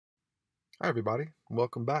Hi everybody,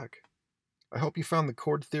 welcome back. I hope you found the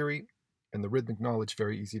chord theory and the rhythmic knowledge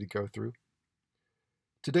very easy to go through.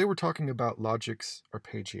 Today we're talking about Logic's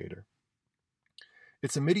Arpeggiator.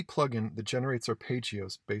 It's a MIDI plugin that generates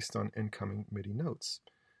arpeggios based on incoming MIDI notes.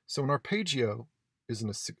 So an arpeggio is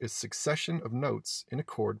a succession of notes in a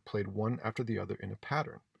chord played one after the other in a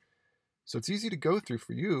pattern. So it's easy to go through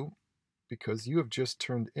for you because you have just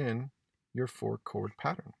turned in your 4-chord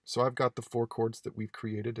pattern. So I've got the 4 chords that we've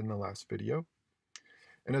created in the last video.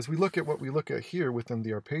 And as we look at what we look at here within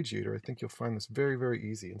the arpeggiator, I think you'll find this very, very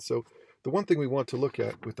easy. And so the one thing we want to look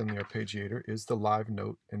at within the arpeggiator is the live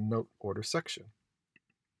note and note order section.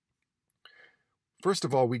 First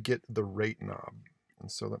of all, we get the rate knob. And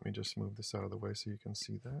so let me just move this out of the way so you can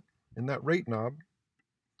see that. And that rate knob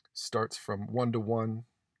starts from 1 to 1,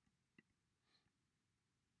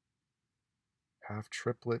 half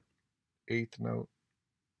triplet, 8th note,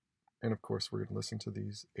 and of course we're going to listen to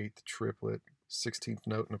these 8th triplet, 16th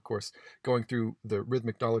note, and of course going through the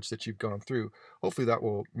rhythmic knowledge that you've gone through, hopefully that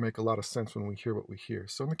will make a lot of sense when we hear what we hear.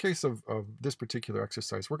 So in the case of this particular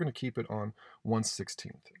exercise, we're going to keep it on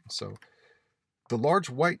 1/16. So the large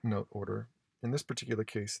white note order, in this particular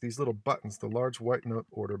case, these little buttons, the large white note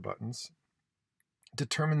order buttons,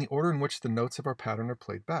 determine the order in which the notes of our pattern are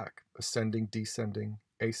played back: ascending, descending,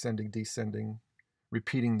 ascending, descending,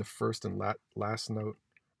 repeating the first and last note,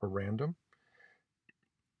 or random.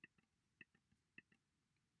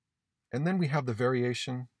 And then we have the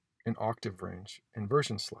variation and octave range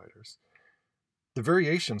inversion sliders. The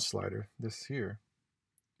variation slider, this here,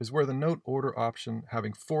 is where the note order option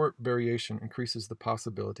having 4 variation increases the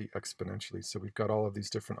possibility exponentially. So we've got all of these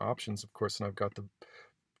different options, of course, and I've got the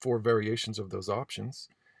 4 variations of those options.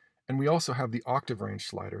 And we also have the octave range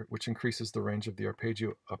slider, which increases the range of the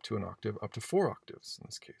arpeggio up to an octave, up to 4 octaves in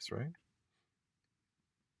this case, right?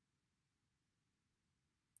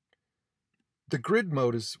 The grid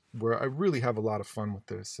mode is where I really have a lot of fun with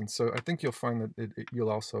this, and so I think you'll find that you'll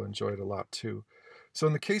also enjoy it a lot too. So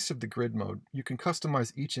in the case of the grid mode, you can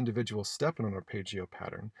customize each individual step in an arpeggio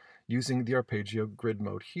pattern using the arpeggio grid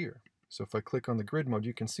mode here. So if I click on the grid mode,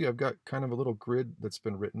 you can see I've got kind of a little grid that's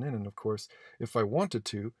been written in, and of course, if I wanted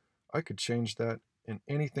to, I could change that in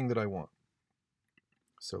anything that I want.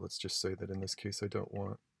 So let's just say that in this case I don't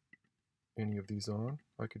want any of these on.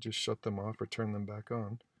 I could just shut them off or turn them back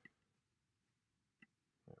on.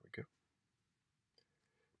 There we go.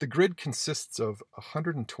 The grid consists of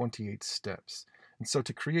 128 steps, and so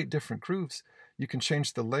to create different grooves, you can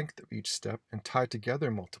change the length of each step and tie together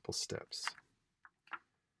multiple steps.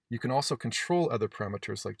 You can also control other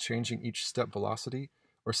parameters like changing each step velocity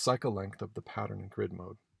or cycle length of the pattern in grid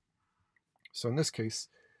mode. So in this case,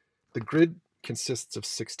 the grid consists of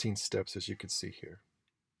 16 steps, as you can see here.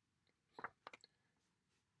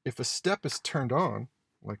 If a step is turned on,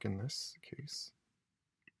 like in this case,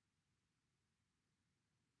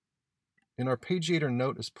 an arpeggiator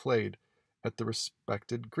note is played at the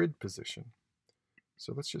respected grid position.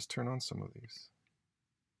 So let's just turn on some of these.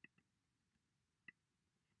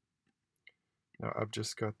 Now I've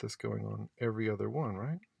just got this going on every other one,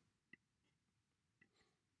 right?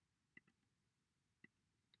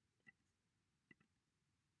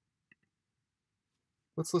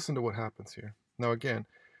 Let's listen to what happens here. Now again,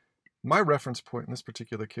 my reference point in this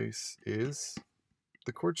particular case is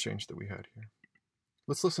the chord change that we had here.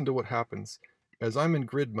 Let's listen to what happens as I'm in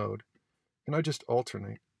grid mode and I just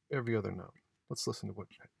alternate every other note. Let's listen to what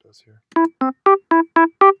it does here.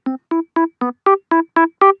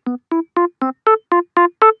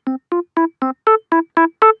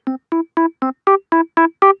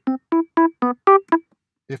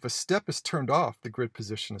 If a step is turned off, the grid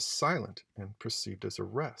position is silent and perceived as a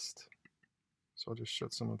rest. So I'll just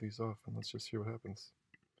shut some of these off and let's just hear what happens.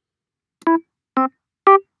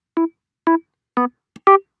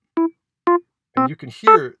 And you can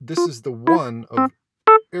hear this is the one of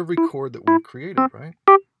every chord that we've created, right?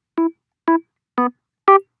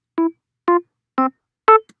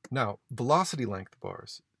 Now, velocity length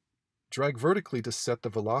bars. Drag vertically to set the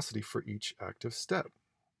velocity for each active step.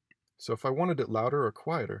 So if I wanted it louder or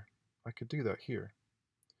quieter, I could do that here.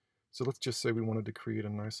 So let's just say we wanted to create a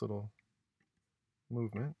nice little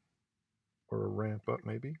movement or a ramp up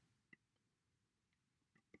maybe.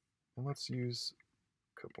 And let's use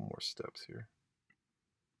a couple more steps here.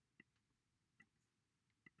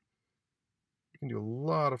 You can do a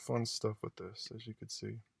lot of fun stuff with this, as you can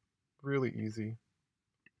see. Really easy.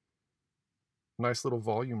 Nice little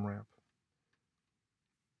volume ramp.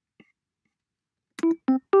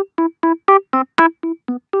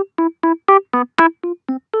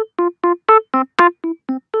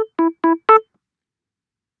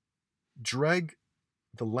 Drag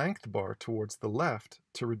the length bar towards the left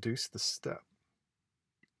to reduce the step,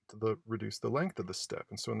 reduce the length of the step.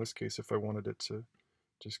 And so in this case, if I wanted it to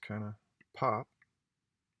just kind of pop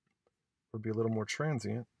or be a little more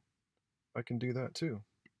transient, I can do that too.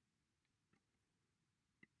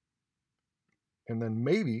 And then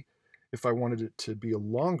maybe if I wanted it to be a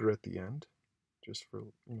longer at the end, just for,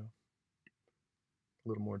 you know, a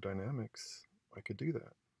little more dynamics, I could do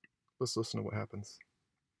that. Let's listen to what happens.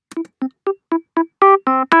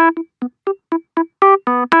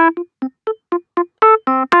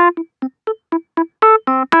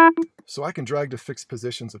 So I can drag to fixed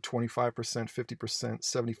positions of 25%, 50%,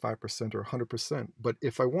 75%, or 100%. But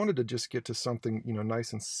if I wanted to just get to something, you know,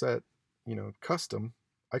 nice and set, you know, custom,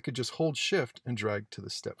 I could just hold shift and drag to the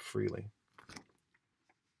step freely.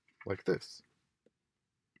 Like this.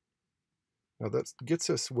 Now that gets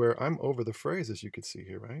us where I'm over the phrase, as you can see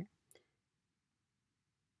here, right?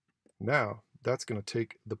 Now that's going to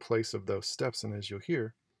take the place of those steps, and as you'll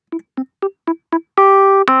hear,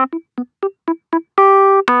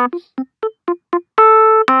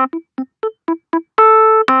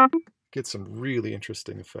 get some really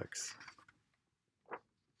interesting effects.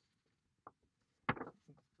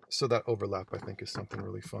 So that overlap, I think, is something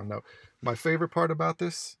really fun. Now, my favorite part about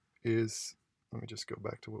this is, let me just go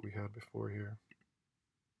back to what we had before here.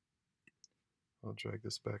 I'll drag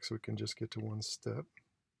this back so we can just get to one step.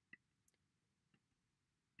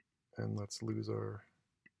 And let's lose our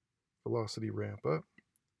velocity ramp up.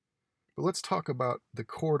 But let's talk about the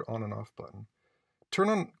chord on and off button. Turn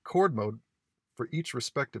on chord mode for each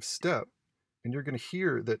respective step, and you're going to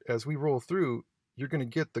hear that as we roll through, you're going to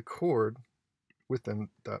get the chord within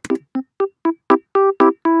that.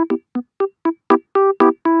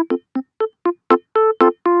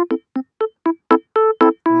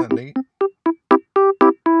 Isn't that neat?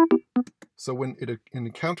 So when it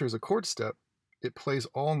encounters a chord step, it plays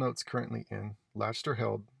all notes currently in, latched or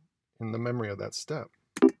held, in the memory of that step.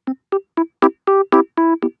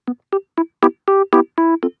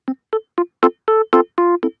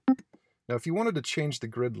 Now, if you wanted to change the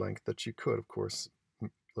grid length, that you could, of course.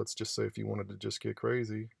 Let's just say if you wanted to just get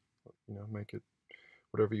crazy, you know, make it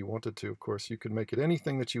whatever you wanted to, of course, you could make it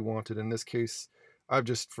anything that you wanted. In this case, I've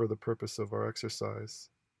just, for the purpose of our exercise,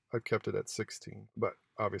 I've kept it at 16, but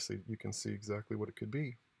obviously you can see exactly what it could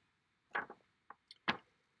be.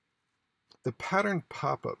 The pattern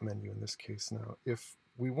pop-up menu in this case now, if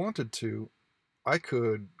we wanted to, I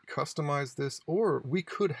could customize this, or we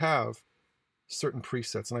could have certain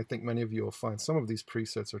presets, and I think many of you will find some of these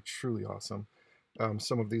presets are truly awesome.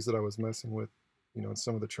 Some of these that I was messing with, you know, in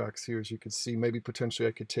some of the tracks here, as you can see, maybe potentially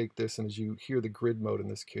I could take this, and as you hear the grid mode in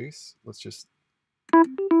this case, let's just 8.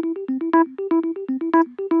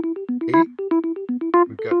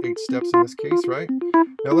 We've got 8 steps in this case, right?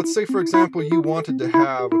 Now let's say, for example, you wanted to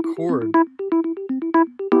have a chord,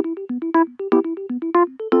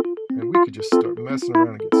 and we could just start messing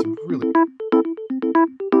around and get some really...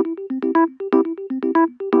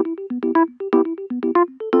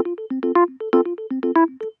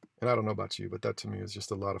 And I don't know about you, but that to me is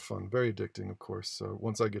just a lot of fun. Very addicting, of course. So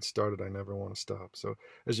once I get started, I never want to stop. So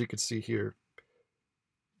as you can see here,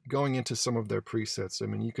 going into some of their presets, I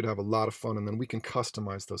mean, you could have a lot of fun, and then we can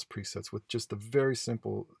customize those presets with just the very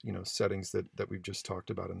simple, you know, settings that we've just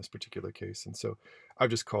talked about in this particular case. And so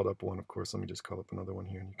I've just called up one, of course. Let me just call up another one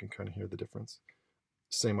here, and you can kind of hear the difference.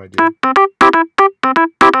 Same idea.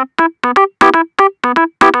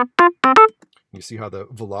 You see how the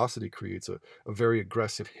velocity creates a very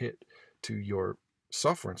aggressive hit to your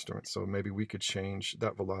software instrument. So maybe we could change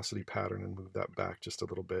that velocity pattern and move that back just a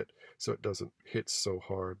little bit so it doesn't hit so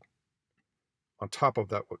hard. On top of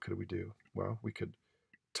that, what could we do? Well, we could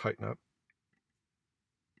tighten up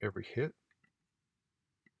every hit,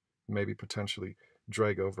 maybe potentially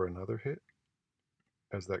drag over another hit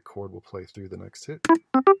as that chord will play through the next hit.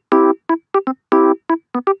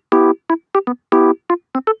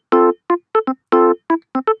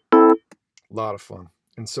 A lot of fun.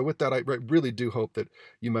 And so with that, I really do hope that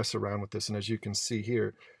you mess around with this. And as you can see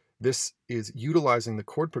here, this is utilizing the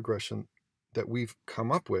chord progression that we've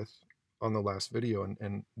come up with on the last video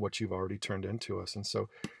and what you've already turned into us. And so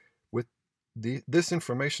with this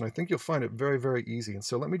information, I think you'll find it very, very easy. And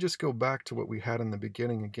so let me just go back to what we had in the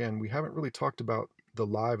beginning again. We haven't really talked about the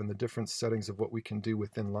live and the different settings of what we can do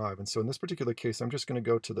within live. And so in this particular case, I'm just going to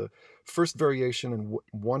go to the first variation in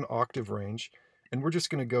 1 octave range. And we're just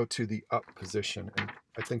going to go to the up position. And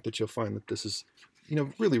I think that you'll find that this is, you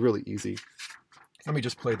know, really, really easy. Let me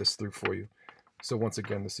just play this through for you. So once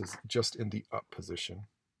again, this is just in the up position.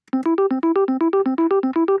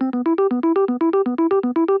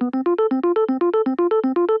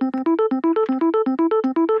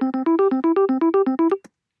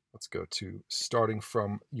 go to starting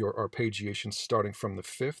from your arpeggiation, starting from the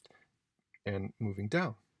 5th and moving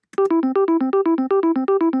down.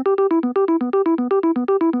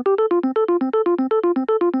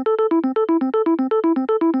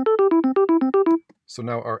 So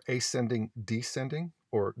now our ascending, descending,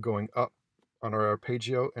 or going up on our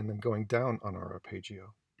arpeggio and then going down on our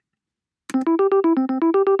arpeggio.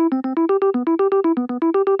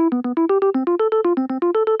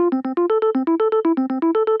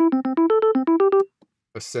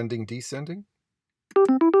 Ascending, descending.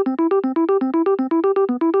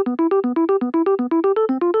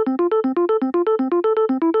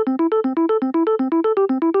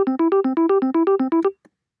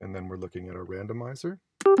 And then we're looking at our randomizer.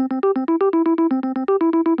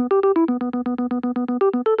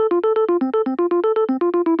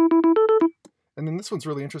 And then this one's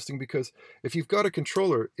really interesting because if you've got a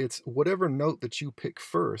controller, it's whatever note that you pick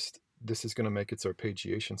first, this is going to make its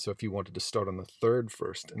arpeggiation. So if you wanted to start on the 3rd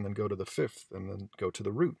first and then go to the 5th and then go to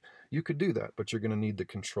the root, you could do that, but you're going to need the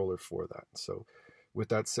controller for that. So with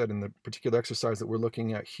that said, in the particular exercise that we're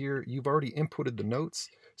looking at here, you've already inputted the notes.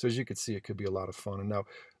 So as you can see, it could be a lot of fun. And now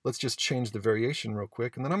let's just change the variation real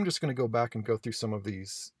quick. And then I'm just going to go back and go through some of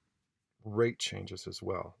these rate changes as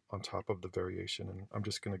well on top of the variation. And I'm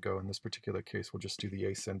just going to go, in this particular case, we'll just do the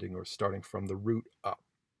ascending, or starting from the root up.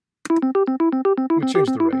 We change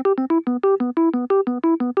the rate.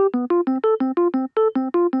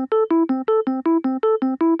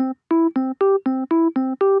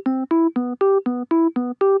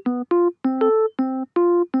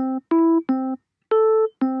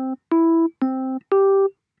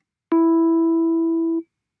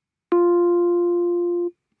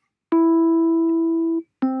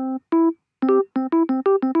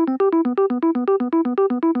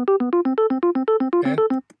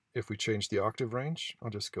 If we change the octave range,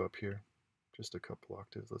 I'll just go up here just a couple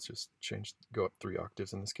octaves. Let's just go up 3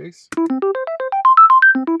 octaves in this case.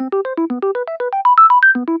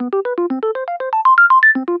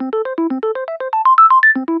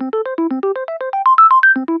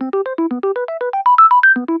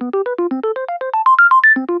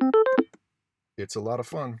 It's a lot of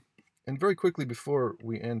fun. And very quickly before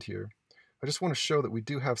we end here, I just want to show that we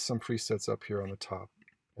do have some presets up here on the top.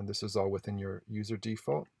 And this is all within your user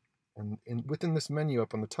default. And within this menu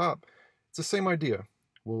up on the top, it's the same idea.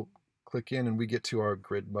 We'll click in and we get to our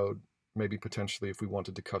grid mode. Maybe potentially if we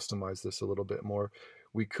wanted to customize this a little bit more,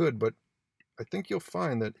 we could. But I think you'll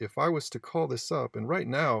find that if I was to call this up, and right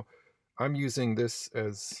now I'm using this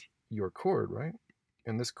as your chord, right?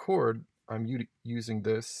 And this chord, I'm using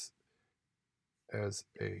this as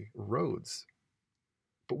a Rhodes.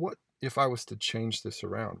 But what if I was to change this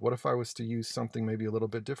around? What if I was to use something maybe a little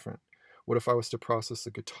bit different? What if I was to process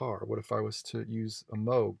a guitar? What if I was to use a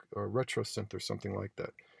Moog or a retro synth or something like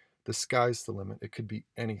that? The sky's the limit. It could be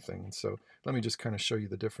anything. And so let me just kind of show you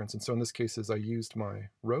the difference. And so in this case, as I used my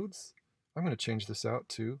Rhodes, I'm going to change this out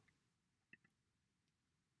to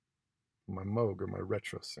my Moog or my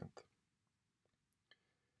retro synth.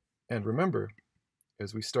 And remember,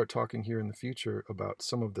 as we start talking here in the future about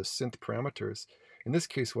some of the synth parameters, in this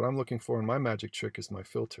case, what I'm looking for in my magic trick is my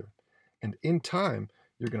filter. And in time,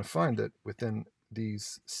 you're going to find that within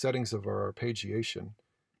these settings of our arpeggiation,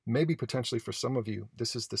 maybe potentially for some of you,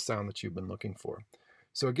 this is the sound that you've been looking for.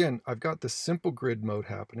 So again, I've got the simple grid mode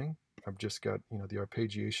happening. I've just got, the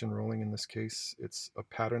arpeggiation rolling in this case. It's a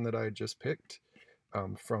pattern that I had just picked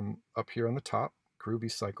from up here on the top,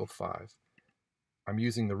 Groovy Cycle 5. I'm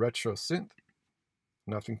using the retro synth,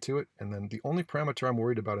 nothing to it. And then the only parameter I'm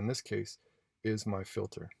worried about in this case is my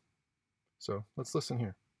filter. So let's listen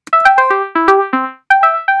here.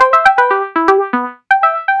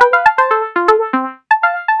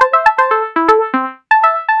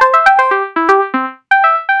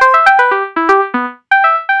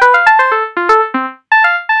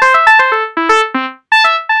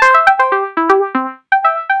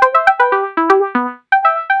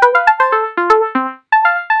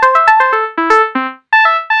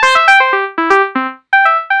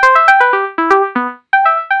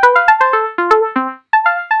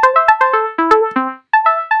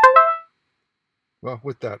 Well,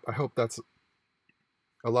 with that, I hope that's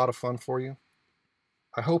a lot of fun for you.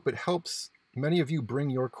 I hope it helps many of you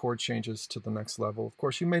bring your chord changes to the next level. Of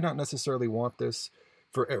course, you may not necessarily want this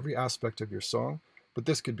for every aspect of your song, but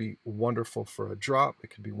this could be wonderful for a drop.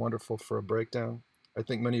 It could be wonderful for a breakdown. I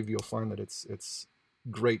think many of you will find that it's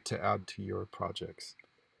great to add to your projects.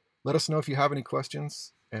 Let us know if you have any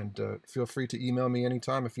questions, and feel free to email me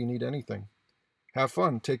anytime if you need anything. Have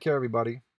fun. Take care, everybody.